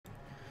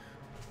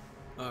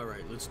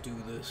Alright, let's do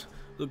this.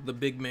 Look, the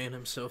big man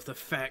himself, the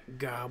fat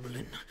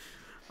goblin,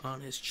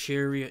 on his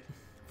chariot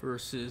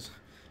versus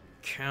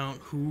Count.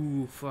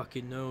 Who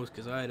fucking knows?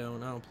 Because I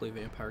don't play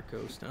Vampire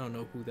Coast. I don't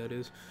know who that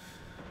is.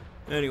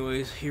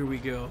 Anyways, here we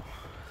go.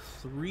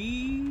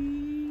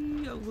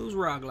 3 of those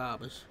rock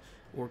lobbers.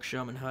 Orc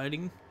shaman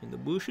hiding in the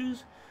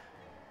bushes.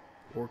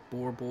 Orc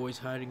boar boys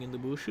hiding in the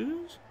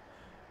bushes.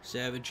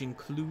 Savage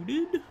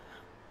included.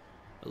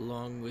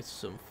 Along with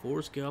some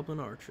forest goblin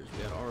archers.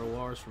 We got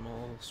RORs from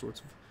all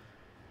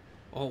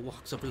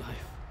walks of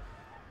life.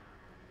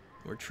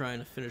 We're trying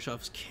to finish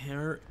off his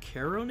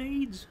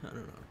carronades? I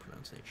don't know how to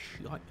pronounce that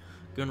shit.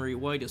 Gunnery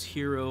White is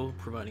hero,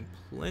 providing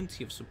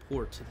plenty of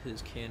support to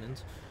his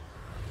cannons.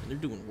 And they're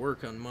doing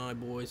work on my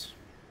boys.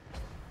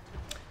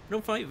 I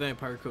don't fight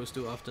Vampire Coast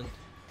too often.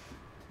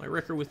 My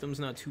record with them's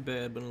not too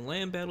bad, but in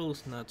land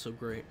battles, not so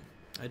great.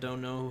 I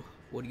don't know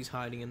what he's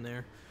hiding in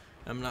there.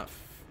 I'm not...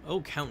 Oh,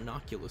 Count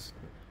Noctilus.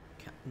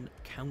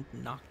 Count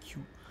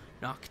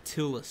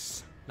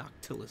Noctilus.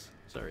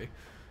 Sorry.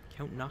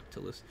 Count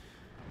Noctilus.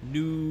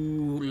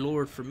 New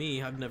lord for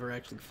me. I've never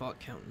actually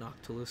fought Count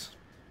Noctilus.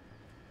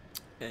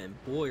 And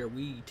boy, are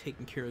we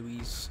taking care of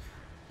these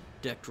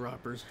deck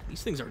droppers.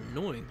 These things are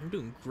annoying. They're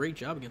doing a great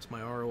job against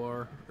my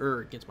ROR.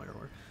 Against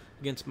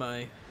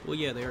my... Well,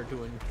 yeah, they are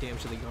doing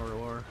damage to the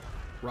ROR.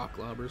 Rock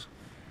lobbers.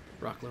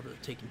 Rock lobbers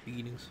are taking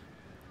beatings.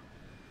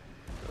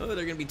 Oh,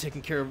 they're going to be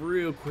taken care of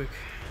real quick.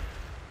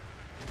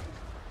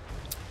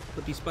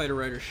 But these Spider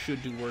Riders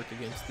should do work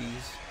against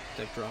these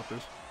deck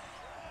droppers.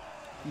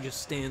 You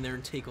just stand there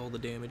and take all the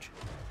damage.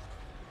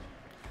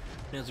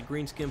 And as a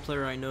Greenskin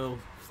player, I know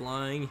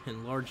flying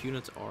and large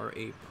units are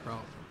a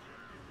problem.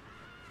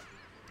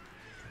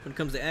 When it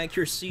comes to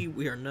accuracy,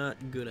 we are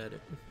not good at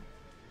it.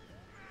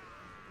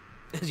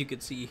 As you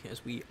can see,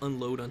 as we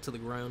unload onto the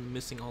ground,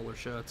 missing all our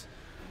shots.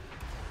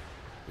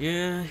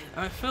 Yeah,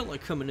 I felt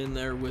like coming in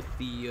there with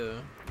the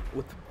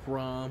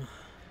Grom,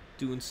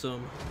 doing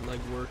some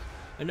legwork.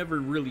 I never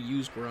really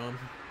used Grom.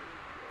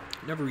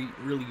 Never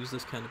really used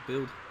this kind of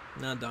build.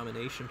 Not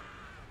Domination.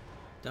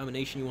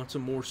 Domination, you want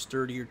some more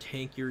sturdier,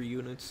 tankier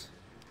units.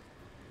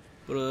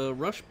 But a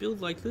rush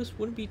build like this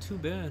wouldn't be too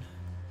bad.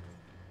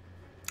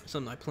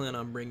 Something I plan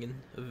on bringing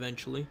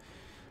eventually.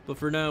 But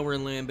for now, we're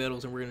in land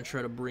battles, and we're going to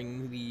try to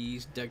bring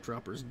these deck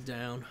droppers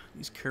down.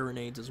 These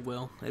carronades as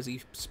well, as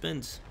he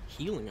spends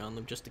healing on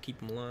them just to keep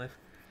them alive.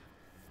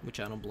 Which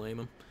I don't blame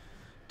him.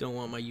 Don't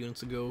want my units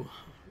to go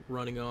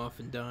running off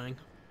and dying.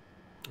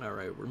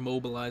 Alright, we're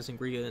mobilizing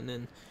Rhea and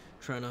then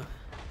trying to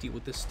deal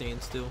with this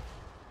standstill.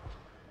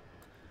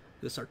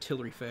 This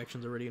artillery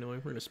faction's already annoying.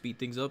 We're going to speed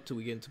things up till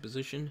we get into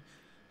position.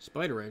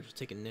 Spider Riders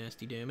taking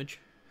nasty damage.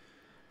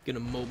 Going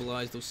to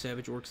mobilize those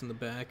savage orcs in the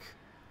back.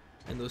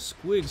 And those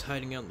squigs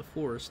hiding out in the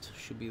forest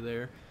should be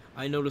there.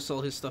 I notice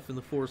all his stuff in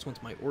the forest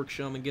once my orc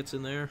shaman gets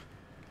in there.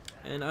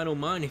 And I don't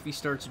mind if he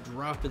starts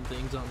dropping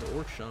things on the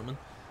orc shaman.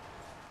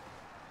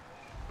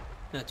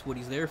 That's what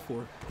he's there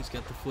for. He's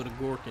got the foot of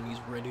Gork and he's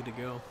ready to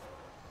go.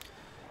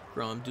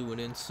 Grom doing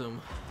in some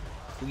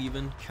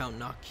cleaving. Count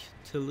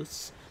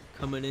Noctilus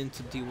coming in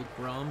to deal with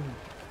Grom.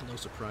 No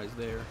surprise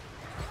there.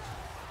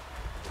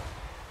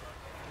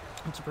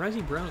 I'm surprised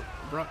he brought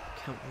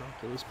Count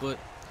Noctilus, but...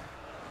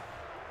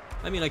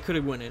 I mean, I could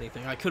have went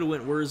anything. I could have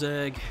went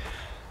Wurzag.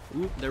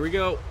 Oop, there we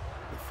go.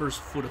 The first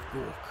foot of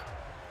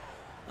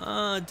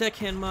Gork.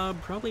 Deckhand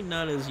mob, probably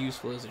not as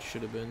useful as it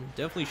should have been.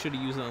 Definitely should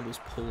have used it on those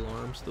pole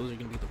arms. Those are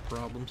going to be the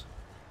problems.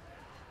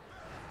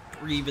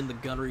 Or even the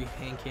gunnery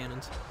hand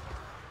cannons.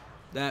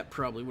 That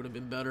probably would have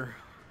been better.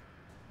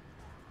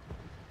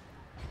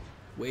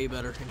 Way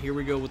better. And here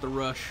we go with the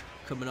rush.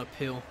 Coming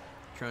uphill.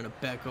 Trying to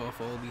back off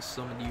all these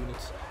summoned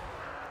units.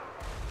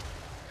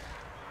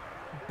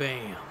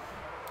 Bam.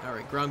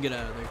 Alright, Grom, get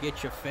out of there.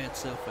 Get your fat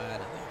self out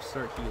of there.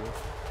 Start healing.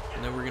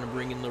 And then we're going to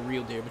bring in the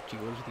real damage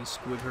dealers, these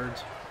squig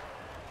herds.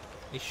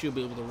 They should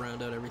be able to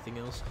round out everything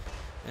else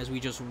as we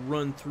just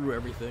run through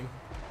everything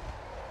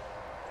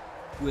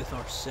with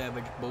our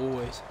savage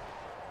boys.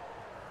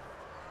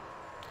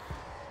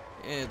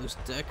 Yeah, those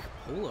deck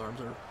pole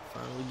arms are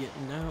finally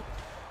getting out.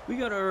 We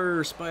got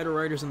our Spider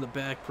Riders in the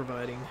back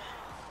providing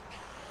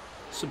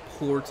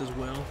support as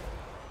well.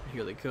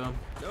 Here they come.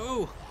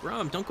 No!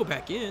 Grom, don't go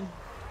back in.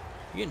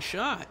 You're getting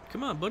shot.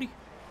 Come on, buddy.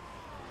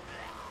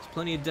 There's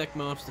plenty of deck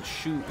mobs to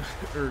shoot,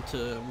 or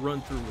to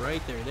run through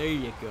right there. There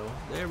you go.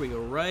 There we go.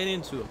 Right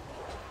into them.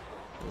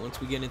 And once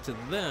we get into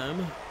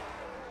them,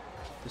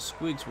 the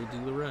squigs will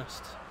do the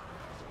rest.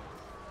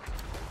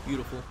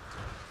 Beautiful.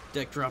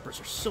 Deck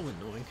droppers are so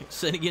annoying.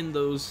 Sending in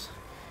those...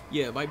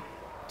 Yeah, my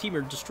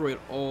TMiR destroyed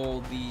all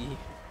the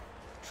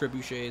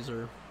trebuchets,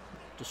 or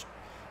just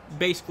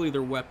basically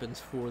their weapons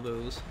for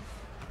those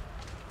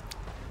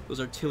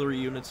artillery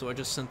units, so I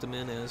just sent them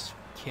in as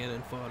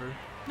cannon fodder.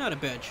 Not a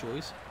bad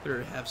choice.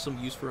 Better have some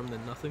use for them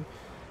than nothing.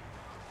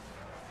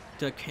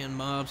 Deckhand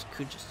mobs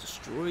could just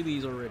destroy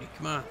these already.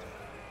 Come on.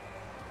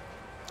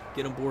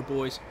 Get on board,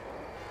 boys.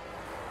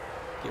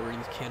 Get rid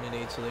of these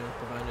cannonades so they don't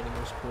provide any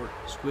more support.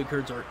 Squig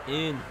herds are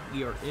in.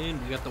 We are in.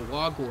 We got the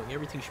wall going.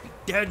 Everything should be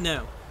dead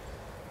now.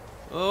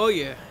 Oh,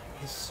 yeah.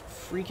 his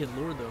freaking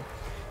lord, though.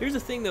 Here's the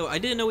thing, though. I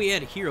didn't know he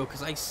had a hero,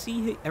 because I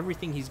see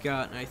everything he's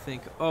got, and I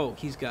think, oh,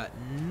 he's got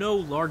no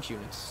large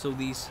units. So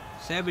these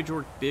Savage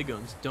Orc big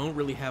guns don't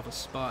really have a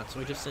spot, so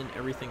I just send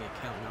everything at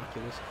Count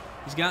Noctilus.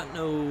 He's got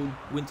no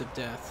Winds of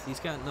Death. He's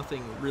got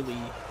nothing really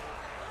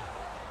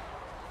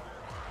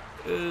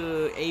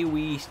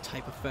AoE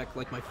type effect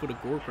like my Foot of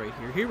Gork right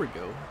here. Here we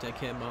go.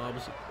 Deckhead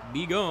mobs,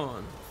 be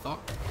gone.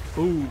 Thought.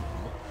 Boom.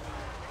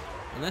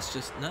 And that's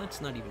just, that's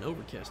not even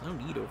Overcast. I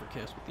don't need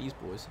Overcast with these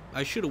boys.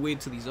 I should have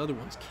waited till these other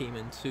ones came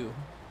in too.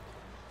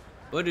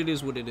 But it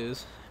is what it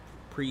is.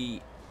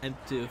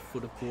 Preemptive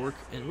Foot of Gork.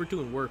 And we're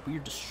doing work. We are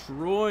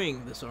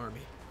destroying this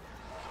army.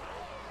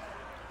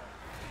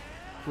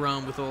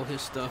 Grom with all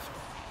his stuff.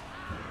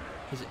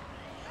 His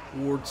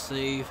ward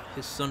save,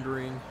 his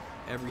sundering,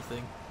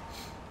 everything.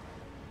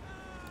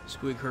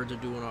 Squig herds are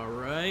doing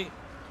alright.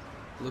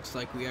 Looks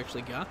like we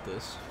actually got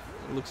this.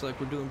 It looks like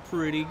we're doing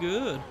pretty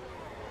good.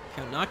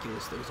 Count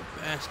Noctilus, though, is a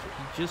bastard.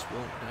 He just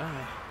won't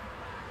die.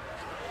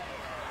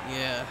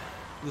 Yeah,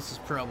 this is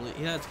probably...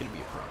 yeah, it's going to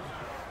be a problem.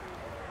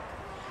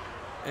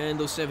 And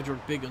those Savage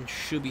Orc big guns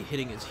should be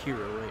hitting his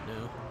hero right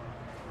now.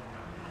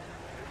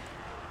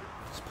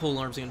 His pole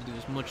arms are going to do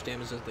as much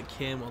damage as they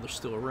can while they're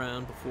still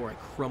around before I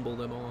crumble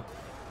them all.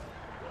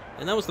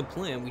 And that was the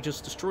plan. We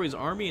just destroy his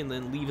army and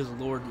then leave his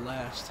lord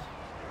last.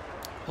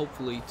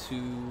 Hopefully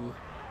to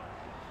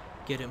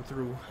get him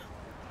through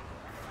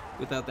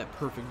without that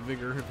perfect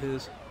vigor of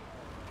his.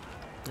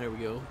 There we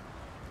go.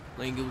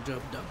 Language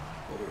of the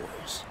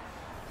boys.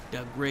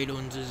 The great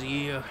ones is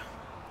here.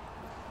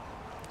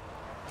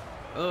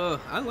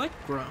 I like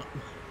Grom.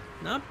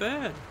 Not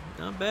bad.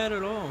 Not bad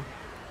at all.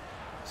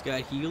 He's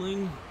got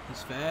healing.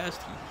 He's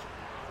fast.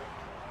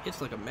 He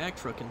hits like a Mack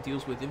truck and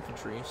deals with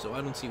infantry, so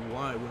I don't see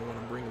why we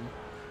want to bring him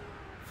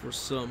for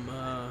some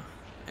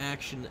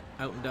action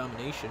out in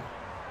domination.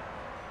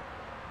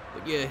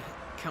 But yeah,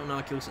 Count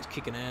Noctilus is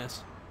kicking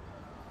ass.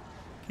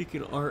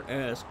 Kicking our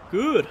ass.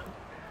 Good!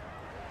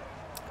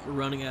 We're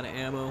running out of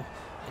ammo,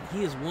 and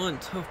he is one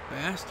tough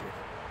bastard.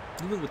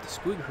 Even with the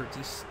squig herds,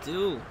 he's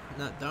still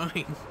not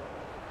dying.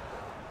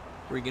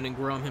 We're gonna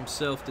Grom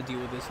himself to deal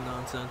with this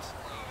nonsense.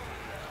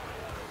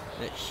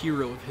 That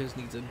hero of his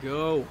needs to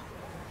go.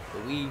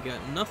 But we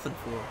got nothing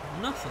for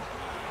him. Nothing.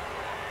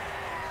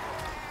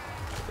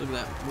 Look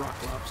at that rock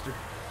lobster.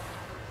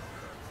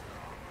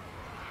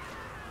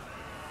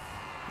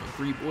 My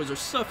three boys are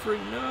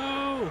suffering.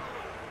 No!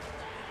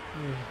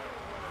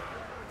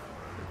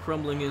 We're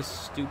crumbling his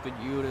stupid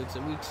units,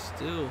 and we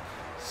still...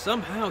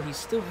 somehow he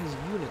still has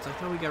units. I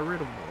thought we got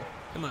rid of them all.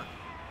 Come on.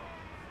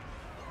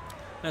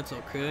 That's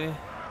okay.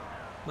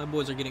 My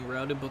boys are getting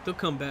routed, but they'll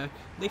come back.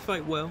 They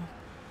fight well.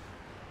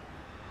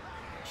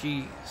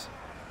 Jeez.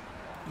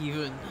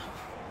 Even...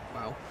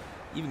 wow.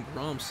 Even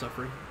Grom's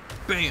suffering.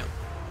 Bam!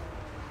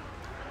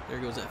 There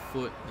goes that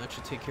foot. That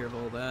should take care of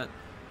all that.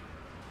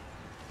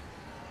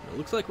 It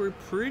looks like we're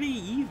pretty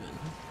even.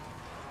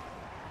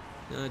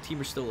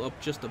 TMiR's still up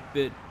just a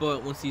bit,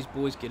 but once these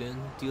boys get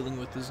in, dealing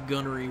with this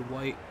gunnery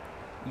white,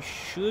 we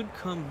should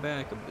come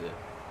back a bit.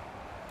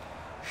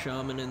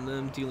 Shaman and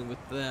them dealing with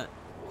that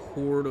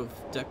horde of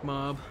deck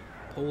mob,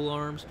 pole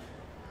arms.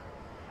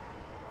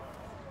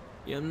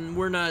 Yeah,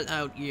 we're not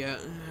out yet.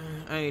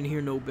 I ain't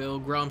hear no bell.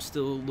 Grom's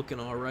still looking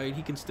alright.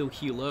 He can still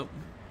heal up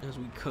as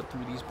we cut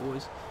through these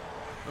boys.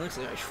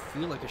 Honestly, I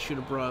feel like I should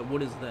have brought,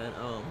 what is that?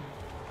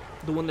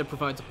 The one that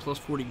provides a plus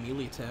 40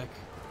 melee attack.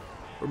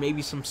 Or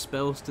maybe some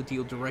spells to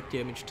deal direct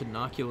damage to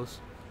Noctilus.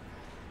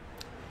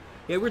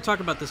 Yeah, we were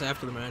talking about this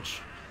after the match.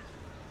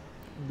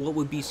 What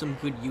would be some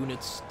good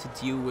units to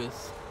deal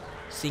with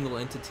single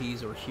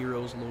entities or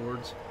heroes,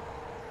 lords?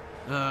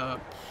 The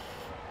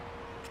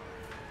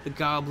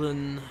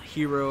Goblin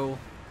hero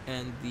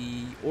and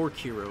the Orc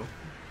hero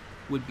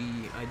would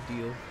be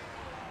ideal.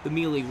 The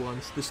melee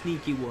ones, the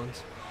sneaky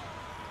ones,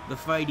 the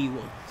fighty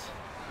ones.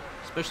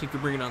 Especially if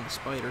you're bringing on the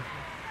Spider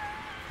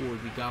for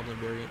the Goblin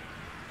variant.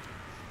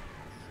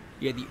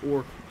 Yeah, the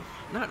Orc.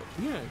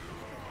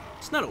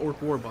 It's not an Orc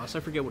war boss.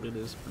 I forget what it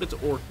is, but it's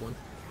an Orc one.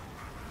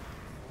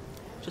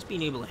 Just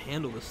being able to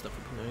handle this stuff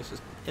would be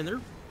nice. And they're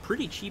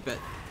pretty cheap at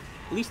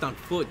least on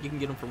foot. You can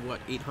get them for what,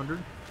 800?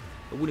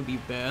 It wouldn't be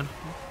bad.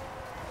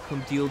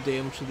 Come deal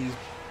damage to these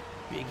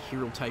big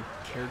hero type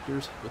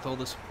characters with all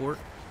the support.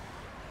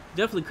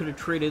 Definitely could have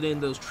traded in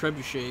those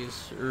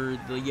trebuchets, or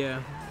the,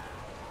 yeah,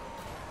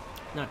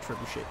 not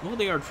trebuchet. Well,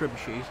 they are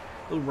trebuchets.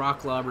 Little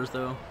rock lobbers,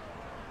 though.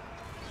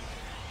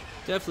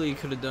 Definitely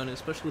could have done it,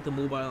 especially with a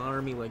mobile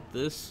army like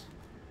this.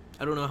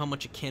 I don't know how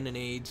much a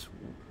cannonades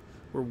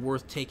were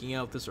worth taking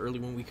out this early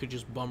when we could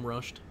just bum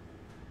rushed.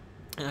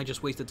 And I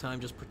just wasted time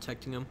just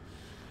protecting them.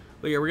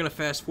 But yeah, we're going to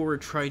fast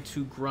forward, try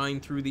to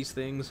grind through these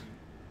things.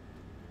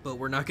 But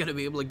we're not going to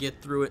be able to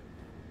get through it.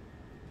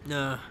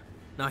 Nah,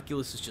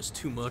 Noctilus is just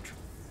too much.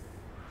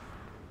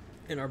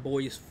 And our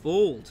boys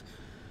fold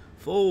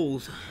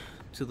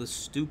to the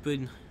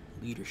stupid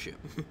leadership.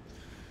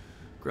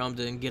 Grom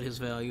didn't get his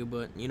value,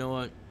 but you know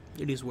what?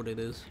 It is what it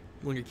is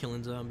when you're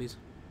killing zombies.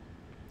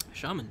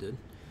 Shaman did.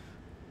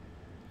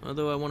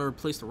 Although I want to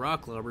replace the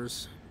rock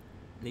lobbers.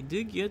 They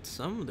did get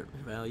some of their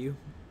value.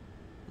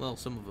 Well,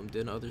 some of them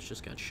did. Others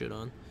just got shit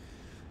on.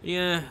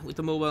 Yeah, with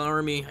the mobile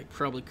army, I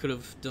probably could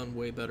have done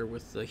way better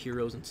with the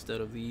heroes instead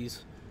of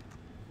these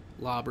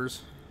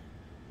lobbers.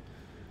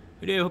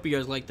 But yeah, I hope you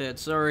guys like that.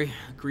 Sorry,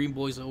 green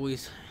boys they're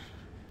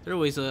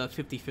always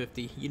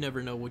 50-50. You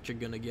never know what you're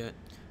gonna get.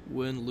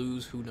 Win,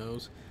 lose, who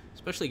knows.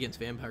 Especially against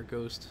Vampire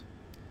Ghost.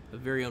 A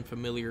very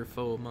unfamiliar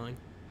foe of mine.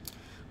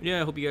 But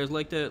yeah, I hope you guys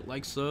like that.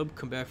 Like, sub,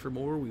 come back for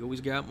more. We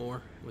always got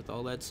more. With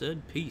all that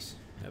said, peace.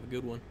 Have a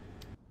good one.